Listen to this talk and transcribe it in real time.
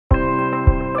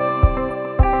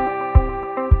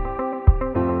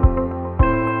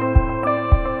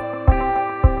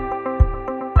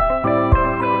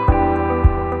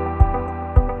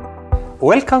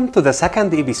Welcome to the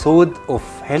second episode of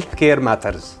Healthcare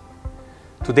Matters.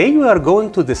 Today we are going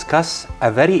to discuss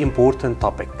a very important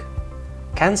topic,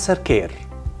 cancer care.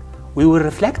 We will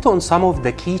reflect on some of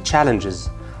the key challenges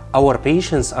our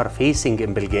patients are facing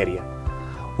in Bulgaria.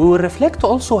 We will reflect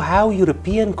also how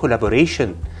European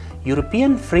collaboration,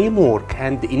 European framework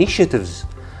and initiatives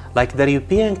like the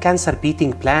European Cancer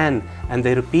Beating Plan and the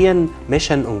European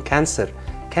Mission on Cancer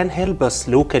can help us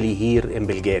locally here in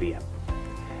Bulgaria.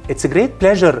 It's a great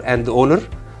pleasure and honor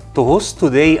to host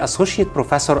today Associate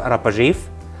Professor Arabadjiev,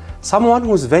 someone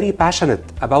who's very passionate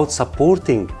about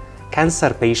supporting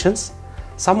cancer patients,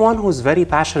 someone who's very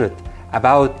passionate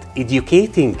about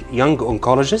educating young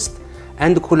oncologists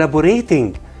and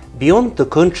collaborating beyond the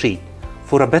country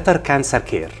for a better cancer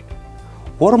care.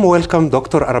 Warm welcome,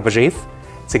 Dr. Arabadjiev.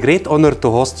 It's a great honor to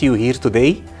host you here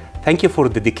today. Thank you for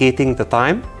dedicating the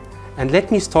time. And let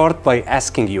me start by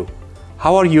asking you,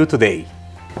 how are you today?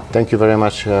 Thank you very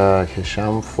much,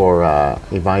 Hesham, for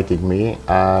inviting me.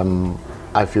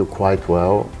 I feel quite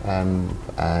well, and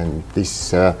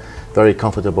this very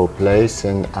comfortable place,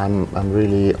 and I'm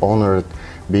really honored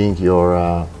being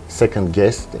your second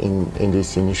guest in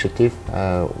this initiative.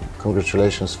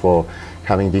 Congratulations for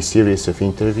having this series of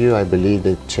interview. I believe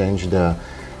it changed the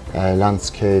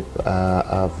landscape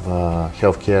of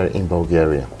healthcare in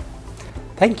Bulgaria.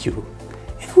 Thank you.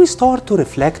 If we start to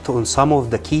reflect on some of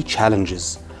the key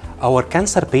challenges our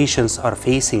cancer patients are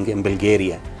facing in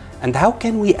Bulgaria, and how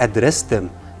can we address them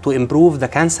to improve the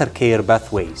cancer care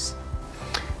pathways?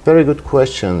 Very good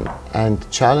question, and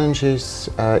challenges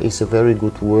is a very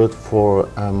good word for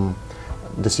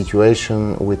the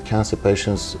situation with cancer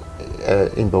patients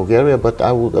in Bulgaria, but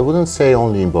I wouldn't say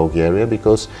only in Bulgaria,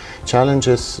 because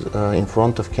challenges in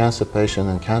front of cancer patient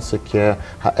and cancer care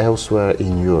are elsewhere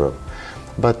in Europe.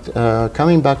 But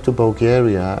coming back to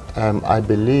Bulgaria, I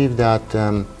believe that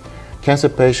cancer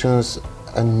patients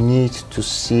need to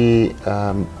see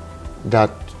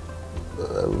that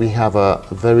we have a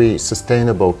very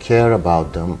sustainable care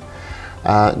about them,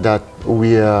 that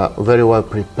we are very well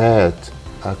prepared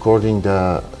according to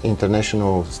the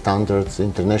international standards,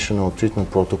 international treatment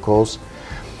protocols.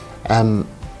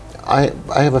 I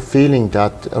have a feeling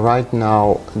that right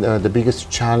now the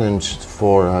biggest challenge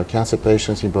for cancer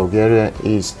patients in Bulgaria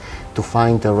is to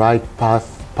find the right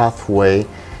pathway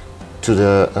to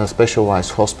the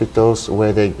specialized hospitals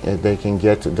where they can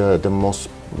get the most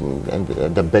and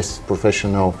the best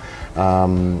professional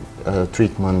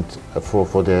treatment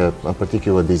for the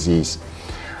particular disease.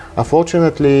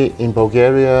 Unfortunately, in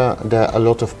Bulgaria, there are a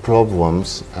lot of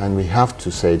problems, and we have to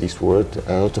say this word,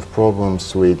 a lot of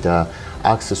problems with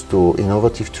access to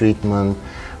innovative treatment,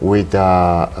 with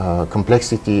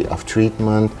complexity of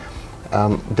treatment.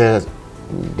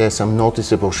 There's some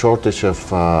noticeable shortage of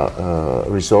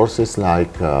resources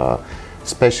like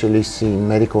specialists in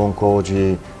medical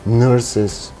oncology,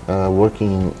 nurses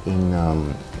working in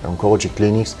oncology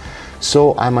clinics.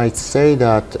 So I might say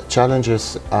that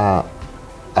challenges are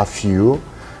a few,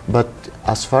 but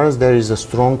as far as there is a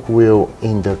strong will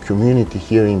in the community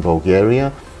here in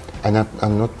Bulgaria, and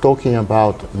I'm not talking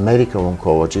about medical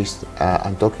oncologists,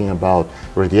 I'm talking about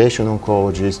radiation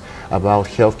oncologists, about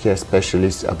healthcare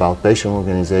specialists, about patient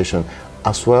organization,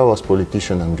 as well as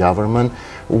politicians and government,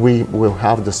 we will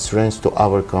have the strength to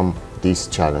overcome these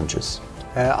challenges.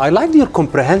 I liked your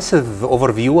comprehensive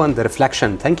overview and the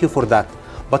reflection. Thank you for that.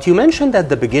 But you mentioned at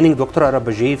the beginning, Dr.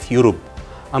 Arabadjiev, Europe.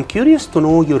 I'm curious to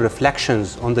know your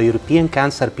reflections on the European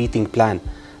Cancer Beating Plan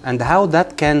and how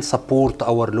that can support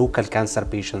our local cancer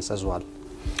patients as well.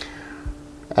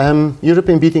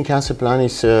 European Beating Cancer Plan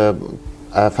is a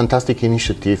fantastic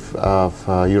initiative of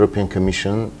European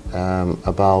Commission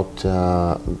about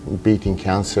beating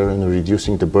cancer and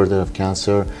reducing the burden of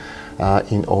cancer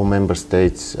in all member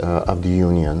states of the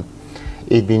Union.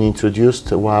 It's been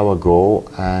introduced a while ago,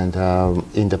 and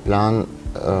in the plan,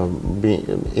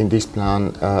 in this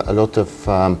plan, a lot of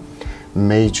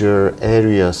major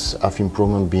areas of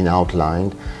improvement being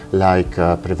outlined, like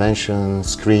prevention,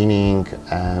 screening,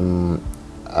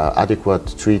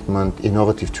 adequate treatment,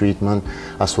 innovative treatment,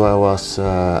 as well as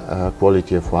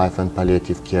quality of life and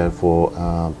palliative care for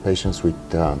patients with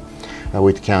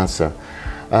cancer.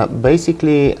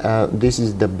 Basically, this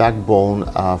is the backbone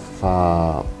of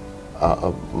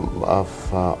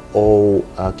all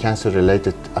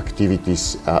cancer-related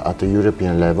activities at the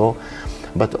European level,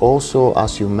 but also,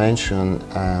 as you mentioned,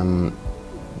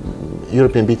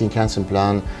 European Beating Cancer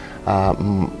Plan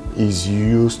is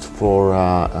used for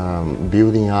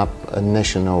building up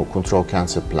national control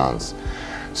cancer plans.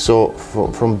 So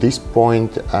from this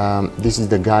point, this is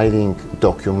the guiding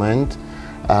document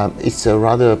It's a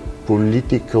rather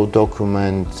political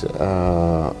document,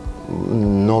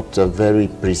 not a very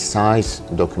precise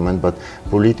document, but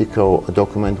political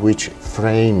document which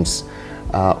frames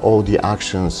all the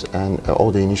actions and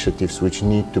all the initiatives which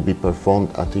need to be performed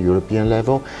at the European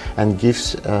level, and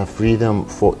gives freedom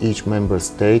for each member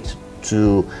state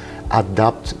to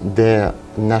adapt their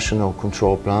national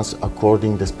control plans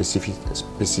according to the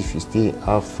specificity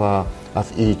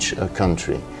of each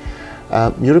country.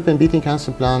 European Beating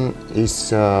Cancer Plan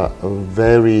is a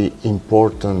very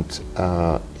important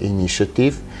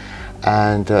initiative,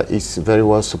 and is very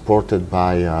well supported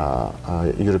by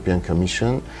European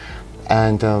Commission.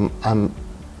 And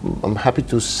I'm happy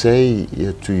to say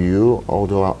to you,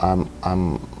 although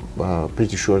I'm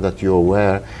pretty sure that you're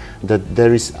aware, that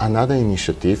there is another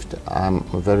initiative that I'm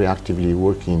very actively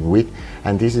working with,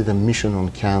 and this is the Mission on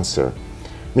Cancer.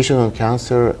 Mission on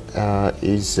Cancer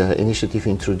is an initiative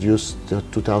introduced in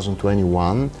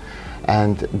 2021,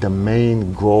 and the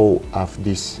main goal of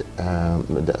this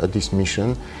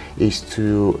mission is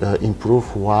to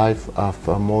improve life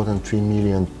of more than 3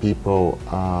 million people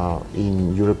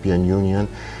in European Union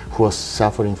who are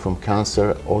suffering from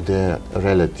cancer or their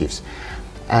relatives.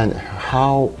 And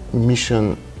how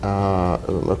Mission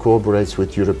cooperates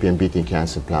with European Beating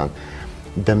Cancer Plan.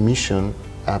 The Mission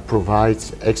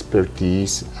provides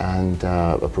expertise and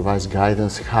provides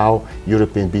guidance how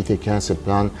European Beating Cancer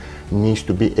Plan needs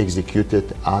to be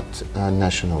executed at a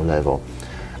national level.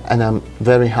 And I'm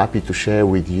very happy to share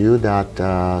with you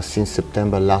that since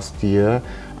September last year,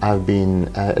 I've been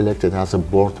elected as a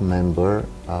board member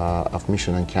of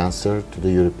Mission on Cancer to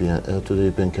the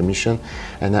European Commission,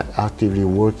 and I'm actively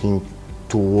working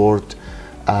toward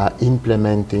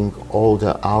implementing all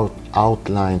the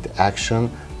outlined action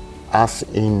as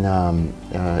in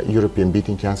European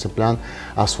Beating Cancer Plan,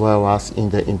 as well as in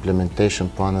the implementation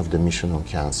plan of the Mission on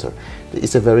Cancer.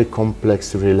 It's a very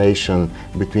complex relation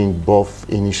between both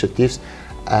initiatives,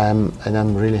 and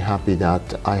I'm really happy that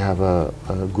I have a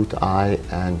good eye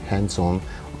and hands-on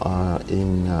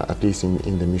at least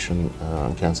in the Mission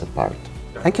on Cancer part.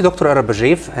 Thank you, Dr.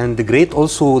 Arabadjiev, and great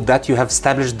also that you have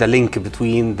established the link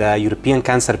between the European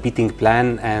Cancer Beating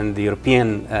Plan and the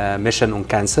European Mission on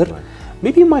Cancer. Right.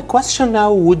 Maybe my question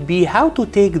now would be how to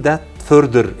take that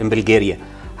further in Bulgaria,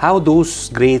 how those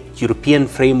great European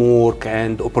framework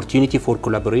and opportunity for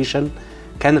collaboration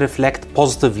can reflect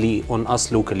positively on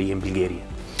us locally in Bulgaria.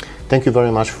 Thank you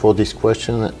very much for this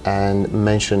question and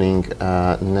mentioning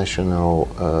National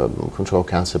Control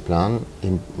Cancer Plan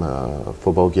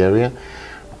for Bulgaria.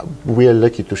 We are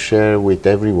lucky to share with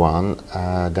everyone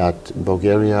that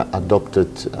Bulgaria adopted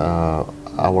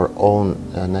our own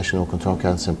National Control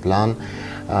Cancer Plan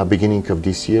beginning of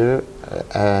this year,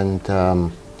 and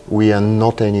we are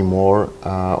not anymore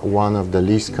one of the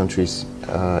least countries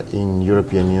in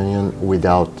European Union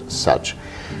without such.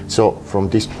 So from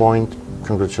this point,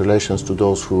 congratulations to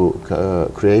those who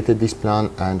created this plan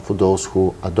and for those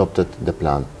who adopted the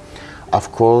plan.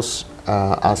 Of course,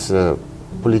 as a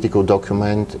political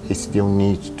document, it still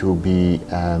needs to be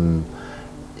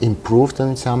improved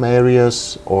in some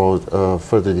areas, or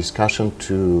further discussion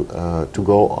to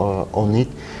go on it.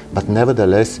 But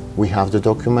nevertheless, we have the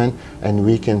document and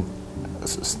we can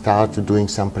start doing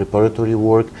some preparatory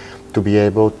work to be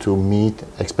able to meet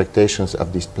expectations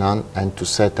of this plan and to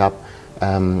set up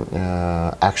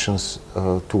actions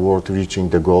toward reaching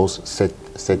the goals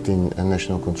set in a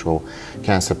National Control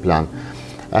Cancer Plan.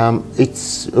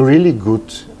 It's really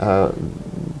good,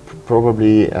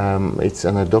 probably it's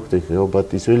anecdotal,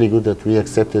 but it's really good that we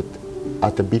accepted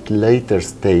at a bit later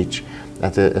stage,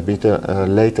 at a bit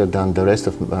later than the rest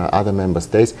of other member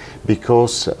states,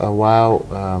 because while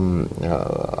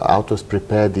authors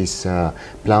prepare this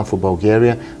plan for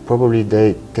Bulgaria, probably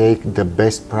they take the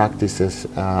best practices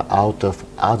out of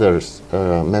others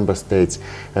member states'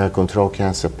 control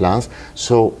cancer plans.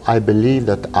 So I believe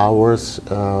that ours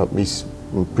is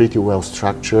pretty well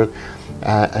structured,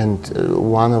 and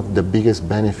one of the biggest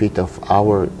benefit of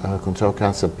our control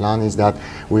cancer plan is that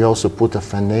we also put a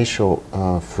financial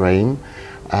frame.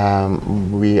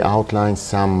 We outlined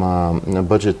some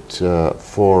budget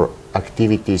for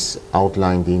activities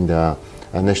outlined in the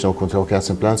National Control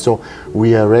Cancer Plan. So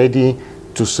we are ready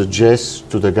to suggest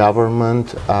to the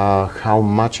government how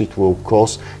much it will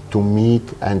cost to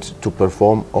meet and to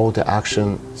perform all the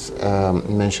actions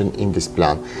mentioned in this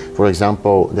plan. For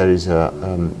example, there is a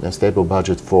stable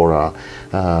budget for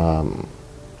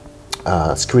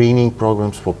screening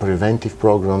programs, for preventive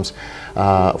programs,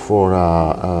 for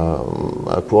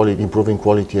improving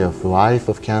quality of life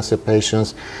of cancer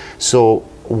patients. So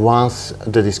once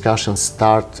the discussions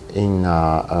start in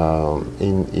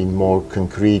more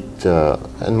concrete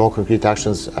and more concrete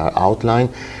actions are outlined,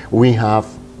 we have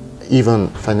even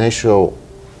financial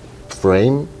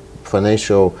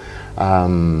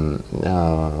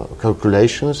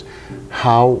calculations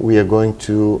how we are going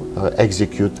to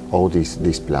execute all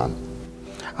this plan.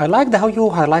 I liked how you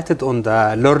highlighted on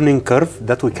the learning curve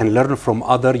that we can learn from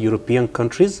other European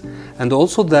countries, and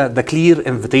also the clear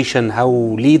invitation how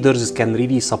leaders can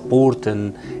really support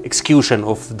an execution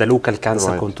of the local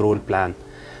cancer control plan.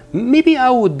 Maybe I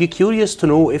would be curious to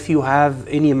know if you have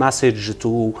any message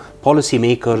to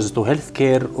policymakers, to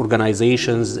healthcare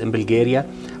organizations in Bulgaria,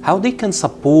 how they can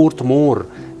support more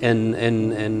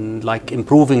in like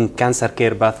improving cancer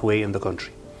care pathway in the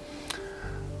country.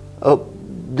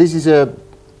 This is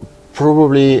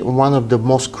probably one of the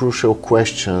most crucial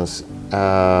questions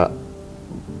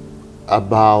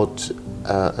about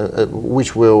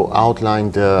which will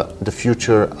outline the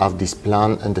future of this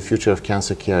plan and the future of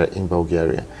cancer care in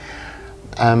Bulgaria.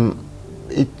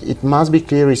 It must be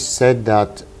clearly said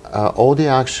that all the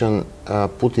action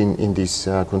put in this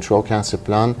control cancer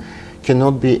plan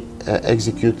cannot be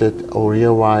executed or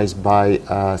realized by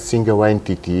a single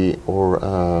entity or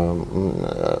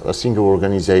a single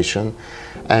organization,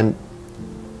 and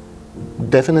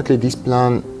definitely this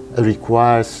plan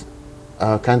requires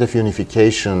a kind of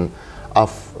unification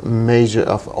of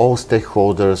all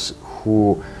stakeholders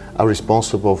who are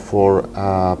responsible for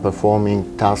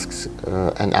performing tasks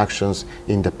and actions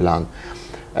in the plan.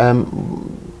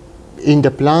 In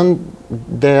the plan,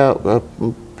 they are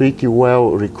pretty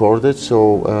well recorded,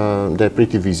 so they're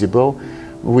pretty visible.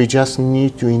 We just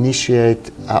need to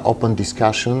initiate an open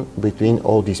discussion between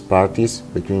all these parties,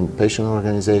 between patient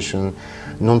organization,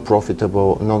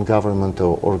 non-profitable,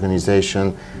 non-governmental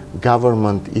organization,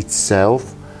 government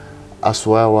itself, as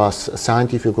well as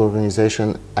scientific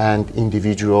organization and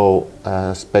individual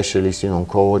specialists in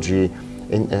oncology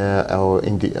or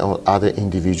other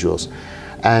individuals.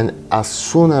 And as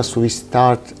soon as we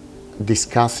start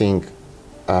discussing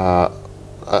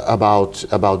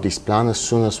about this plan, as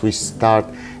soon as we start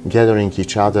gathering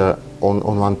each other on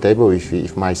one table,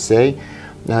 if I say,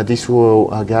 this will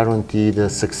guarantee the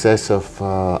success of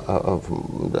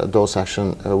those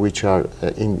actions which are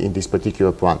in this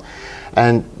particular plan.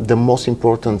 And the most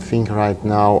important thing right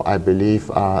now, I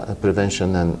believe, are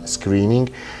prevention and screening,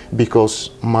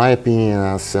 because my opinion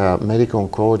as a medical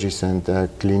oncologist and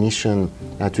clinician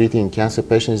treating cancer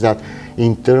patients is that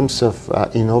in terms of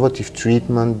innovative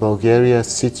treatment, Bulgaria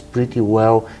sits pretty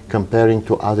well comparing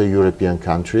to other European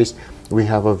countries. We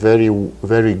have a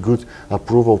very good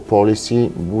approval policy.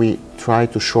 We try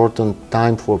to shorten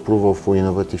time for approval for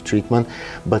innovative treatment,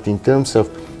 but in terms of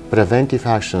preventive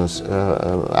actions,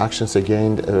 actions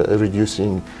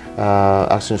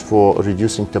for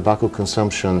reducing tobacco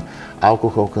consumption,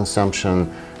 alcohol consumption,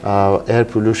 air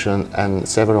pollution, and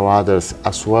several others,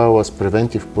 as well as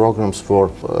preventive programs for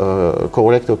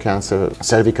colorectal cancer,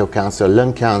 cervical cancer,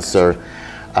 lung cancer.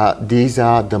 These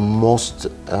are the most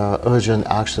urgent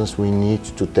actions we need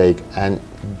to take, and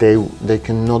they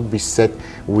cannot be set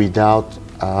without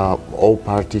all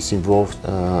parties involved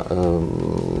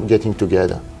getting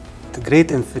together. A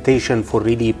great invitation for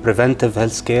really preventive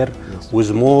healthcare, yes,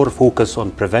 with more focus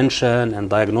on prevention and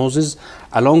diagnosis,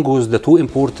 along with the two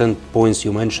important points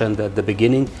you mentioned at the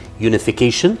beginning: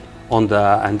 unification and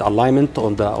alignment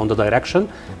on the direction,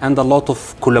 and a lot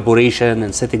of collaboration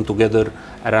and sitting together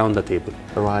around the table.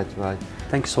 Right.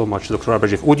 Thanks so much, Dr.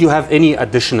 Arabadjiev. Would you have any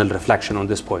additional reflection on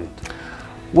this point?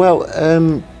 Well,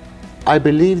 I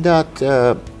believe that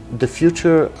the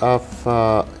future of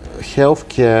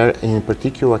healthcare, in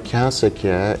particular cancer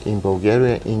care in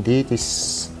Bulgaria, indeed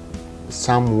is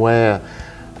somewhere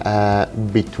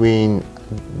between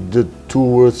the two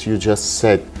words you just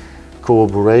said,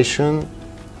 collaboration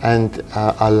and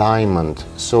alignment.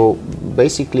 So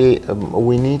basically,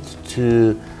 we need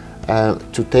to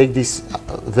take this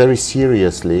very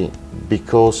seriously,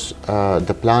 because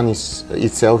the plan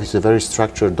itself is a very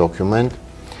structured document,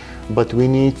 but we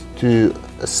need to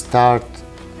start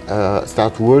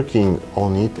working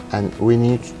on it, and we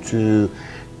need to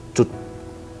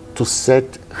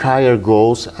set higher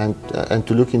goals and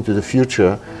to look into the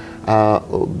future,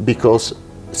 because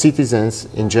citizens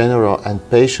in general and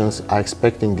patients are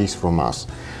expecting this from us.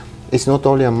 It's not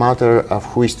only a matter of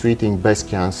who is treating best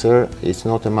cancer, it's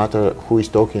not a matter who is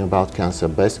talking about cancer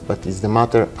best, but it's the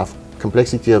matter of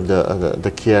complexity of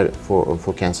the care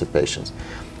for cancer patients.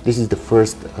 This is the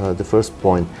first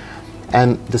point.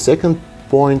 And the second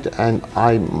point, and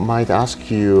I might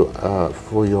ask you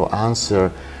for your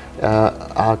answer,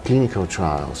 are clinical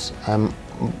trials.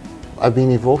 I've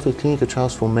been involved with clinical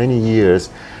trials for many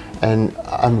years, and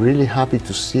I'm really happy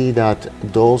to see that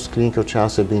those clinical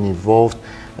trials have been involved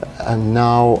and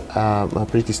now a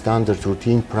pretty standard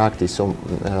routine practice on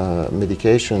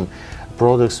medication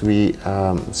products we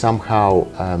somehow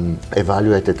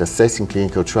evaluated, assessing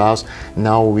clinical trials.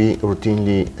 Now we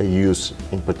routinely use,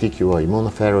 in particular,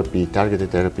 immunotherapy,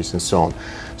 targeted therapies, and so on.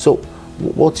 So,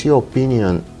 what's your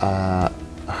opinion?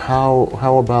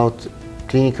 How about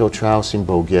clinical trials in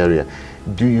Bulgaria?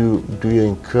 Do you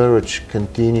encourage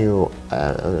continue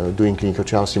doing clinical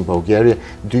trials in Bulgaria?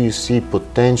 Do you see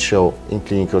potential in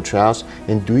clinical trials,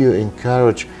 and do you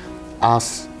encourage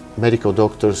us medical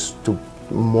doctors to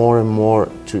more and more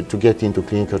to get into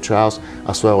clinical trials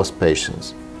as well as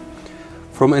patients?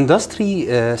 From industry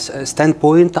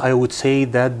standpoint, I would say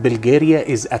that Bulgaria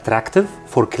is attractive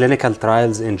for clinical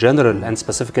trials in general and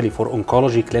specifically for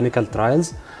oncology clinical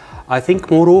trials. I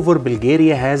think moreover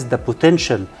Bulgaria has the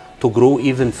potential to grow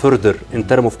even further in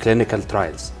terms of clinical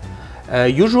trials.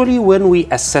 Usually when we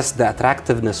assess the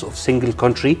attractiveness of single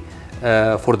country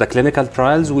for the clinical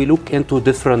trials, we look into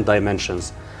different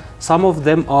dimensions. Some of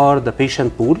them are the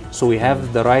patient pool, so we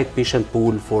have the right patient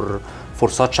pool for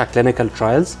such a clinical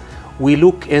trials. We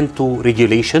look into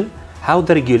regulation, how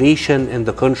the regulation in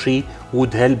the country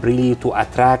would help really to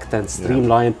attract and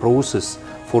streamline process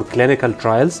for clinical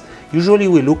trials. Usually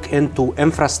we look into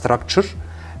infrastructure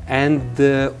and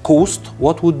cost,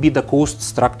 what would be the cost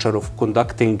structure of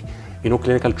conducting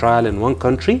clinical trial in one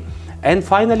country. And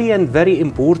finally, and very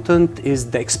important,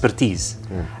 is the expertise.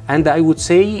 And I would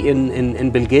say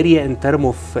in Bulgaria, in terms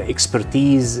of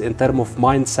expertise, in terms of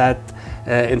mindset,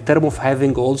 in terms of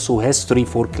having also history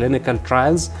for clinical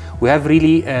trials, we have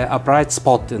really a bright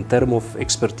spot in terms of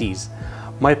expertise.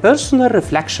 My personal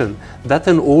reflection that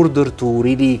in order to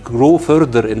really grow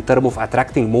further in terms of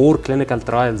attracting more clinical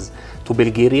trials to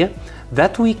Bulgaria,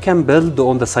 that we can build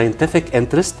on the scientific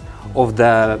interest of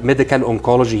the medical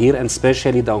oncology here, and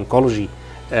especially the oncology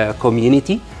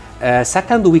community.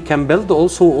 Second, we can build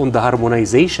also on the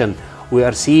harmonization we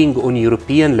are seeing on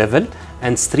European level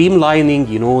and streamlining,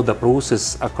 the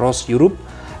process across Europe.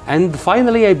 And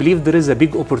finally, I believe there is a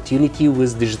big opportunity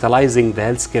with digitalizing the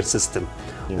healthcare system,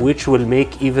 which will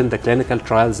make even the clinical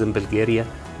trials in Bulgaria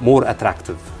more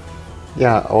attractive.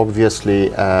 Yeah, obviously,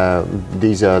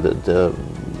 these are the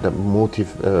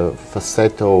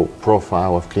multifaceted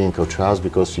profile of clinical trials,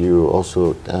 because you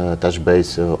also touch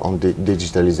base on the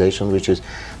digitalization, which is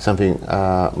something,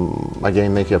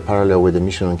 again, making a parallel with the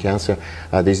mission on cancer.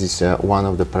 This is one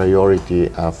of the priority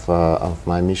of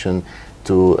my mission,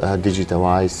 to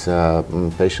digitalize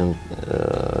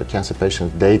cancer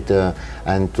patient data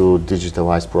and to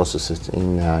digitalize processes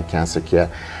in cancer care.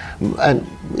 And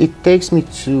it takes me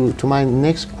to my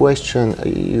next question.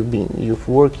 You've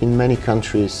worked in many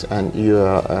countries and you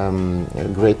are a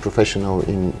great professional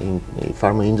in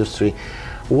pharma industry.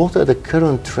 What are the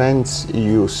current trends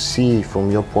you see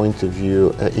from your point of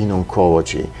view in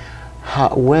oncology?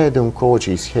 Where the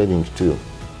oncology is heading to?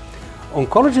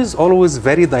 Oncology is always a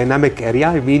very dynamic area.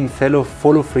 I mean,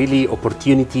 full of really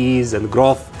opportunities and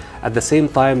growth. At the same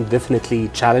time, definitely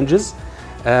challenges.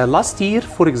 Last year,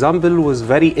 for example, was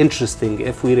very interesting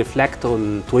if we reflect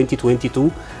on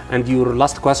 2022, and your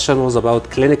last question was about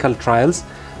clinical trials.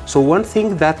 So one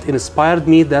thing that inspired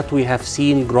me, that we have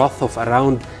seen growth of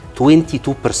around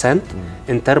 22%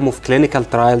 in terms of clinical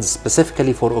trials,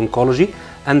 specifically for oncology,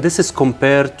 and this is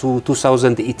compared to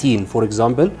 2018, for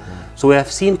example. So we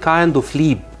have seen kind of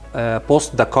leap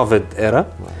post the COVID era.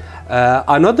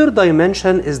 Another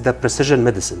dimension is the precision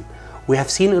medicine. We have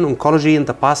seen in oncology in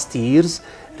the past years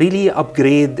really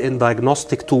upgrade in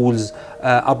diagnostic tools,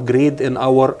 upgrade in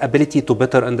our ability to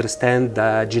better understand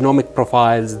the genomic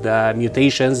profiles, the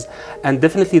mutations, and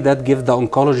definitely that gives the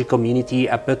oncology community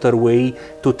a better way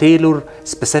to tailor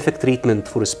specific treatment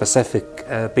for specific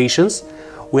patients.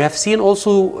 We have seen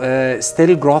also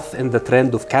still growth in the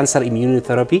trend of cancer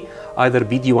immunotherapy, either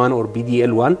PD-1 or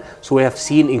PD-L1. So we have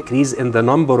seen increase in the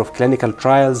number of clinical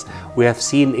trials. We have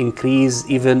seen increase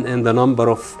even in the number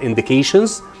of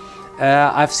indications.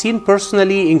 I've seen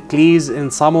personally increase in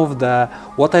some of the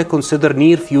what I consider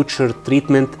near future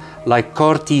treatment, like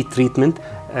CAR T treatment,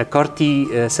 CAR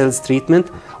T cells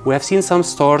treatment. We have seen some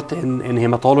start in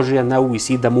hematology, and now we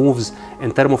see the moves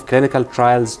in terms of clinical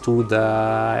trials to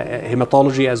the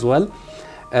hematology as well.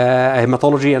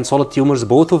 Hematology and solid tumors,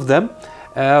 both of them.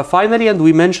 Finally, and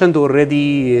we mentioned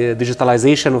already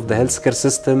digitalization of the healthcare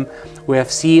system. We have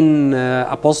seen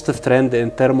a positive trend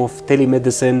in terms of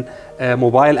telemedicine,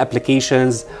 mobile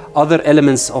applications, other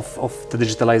elements of the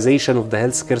digitalization of the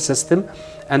healthcare system.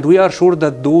 And we are sure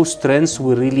that those trends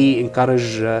will really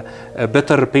encourage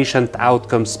better patient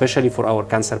outcomes, especially for our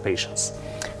cancer patients.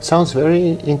 Sounds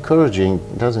very encouraging,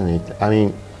 doesn't it? I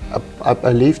mean,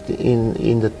 I lived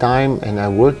in the time, and I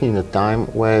worked in a time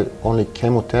where only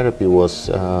chemotherapy was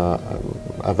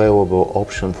available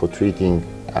option for treating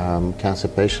cancer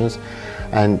patients,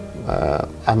 and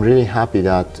I'm really happy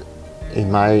that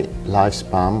in my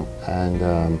lifespan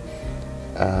and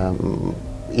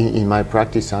in my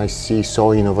practice I see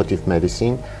so innovative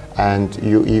medicine, and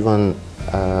you even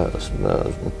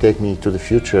take me to the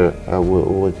future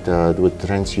with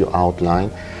trends you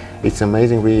outline. It's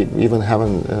amazing. We even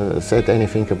haven't said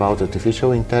anything about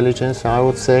artificial intelligence. I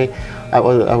would say, I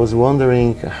was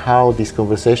wondering how this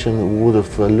conversation would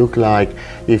have looked like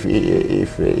if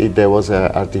there was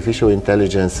an artificial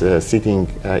intelligence sitting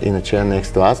in a chair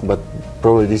next to us. But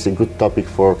probably this is a good topic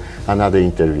for another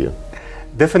interview.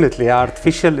 Definitely,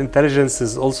 artificial intelligence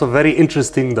is also a very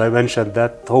interesting dimension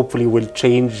that hopefully will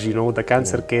change, the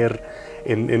cancer care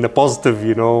in a positive,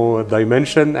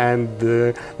 dimension, and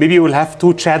maybe we'll have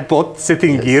two chatbots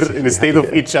sitting here instead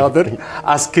of each other,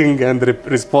 asking and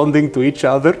responding to each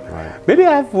other. Right. Maybe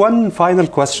I have one final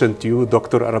question to you,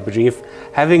 Dr. Arabadjiev.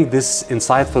 Having this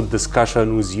insightful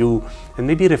discussion with you, and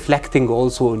maybe reflecting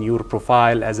also on your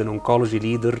profile as an oncology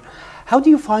leader, how do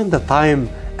you find the time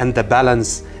and the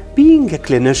balance being a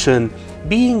clinician,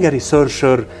 being a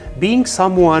researcher, being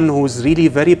someone who's really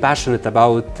very passionate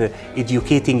about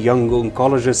educating young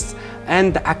oncologists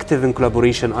and active in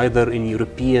collaboration either in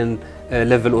European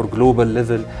level or global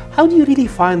level? How do you really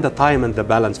find the time and the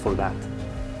balance for that?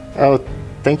 Oh,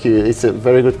 thank you. It's a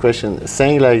very good question.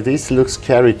 Saying like this looks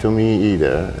scary to me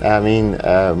either. I mean,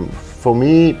 for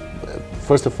me,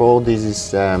 first of all, this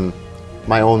is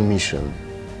my own mission.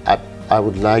 I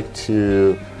would like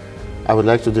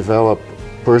to develop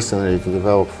personally, to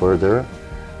develop further,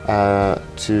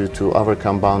 to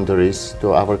overcome boundaries,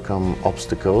 to overcome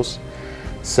obstacles.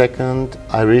 Second,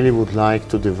 I really would like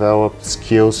to develop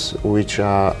skills which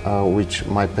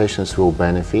my patients will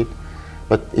benefit.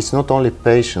 But it's not only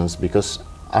patients, because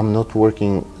I'm not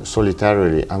working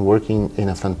solitarily. I'm working in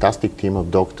a fantastic team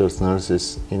of doctors,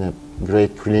 nurses, in a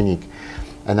great clinic.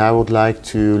 And I would like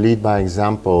to lead by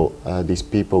example these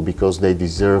people, because they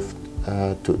deserve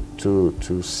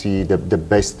to see the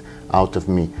best out of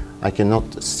me. I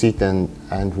cannot sit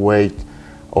and wait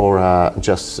or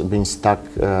just being stuck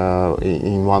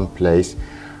in one place.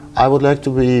 I would like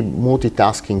to be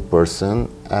multitasking person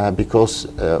because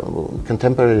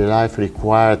contemporary life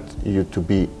required you to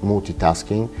be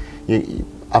multitasking.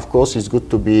 Of course, it's good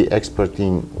to be expert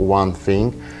in one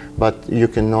thing, but you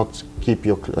cannot keep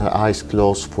your eyes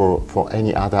closed for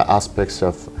any other aspects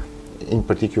of, in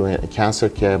particular, cancer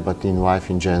care, but in life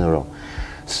in general.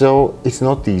 So it's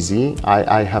not easy.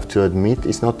 I have to admit,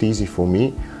 it's not easy for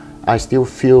me. I still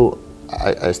feel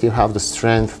I still have the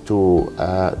strength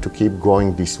to keep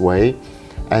going this way,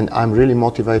 and I'm really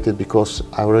motivated because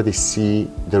I already see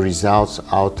the results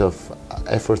out of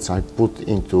efforts I put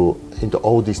into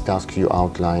all these tasks you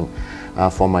outline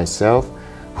for myself.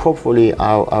 Hopefully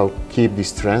I'll keep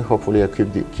this trend, hopefully I'll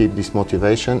keep this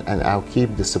motivation, and I'll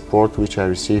keep the support which I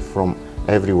receive from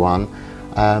everyone,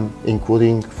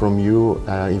 including from you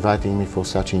inviting me for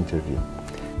such interview.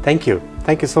 Thank you.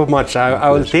 Thank you so much. I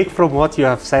will take from what you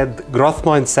have said, growth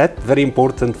mindset, very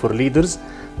important for leaders,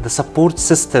 the support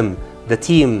system, the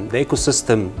team, the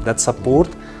ecosystem that support,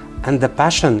 and the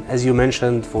passion, as you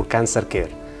mentioned, for cancer care.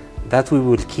 That we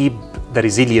will keep the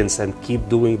resilience and keep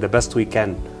doing the best we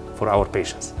can for our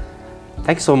patients.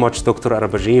 Thank you so much, Dr.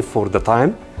 Arabadjiev, for the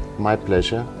time. My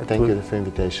pleasure. Thank you for the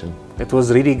invitation. It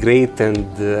was really great and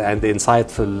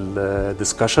insightful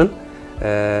discussion.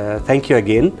 Thank you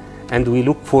again. And we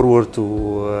look forward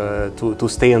to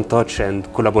stay in touch and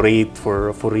collaborate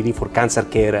for cancer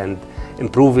care and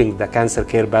improving the cancer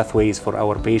care pathways for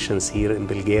our patients here in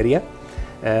Bulgaria.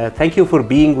 Thank you for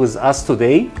being with us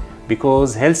today,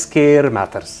 because healthcare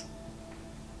matters.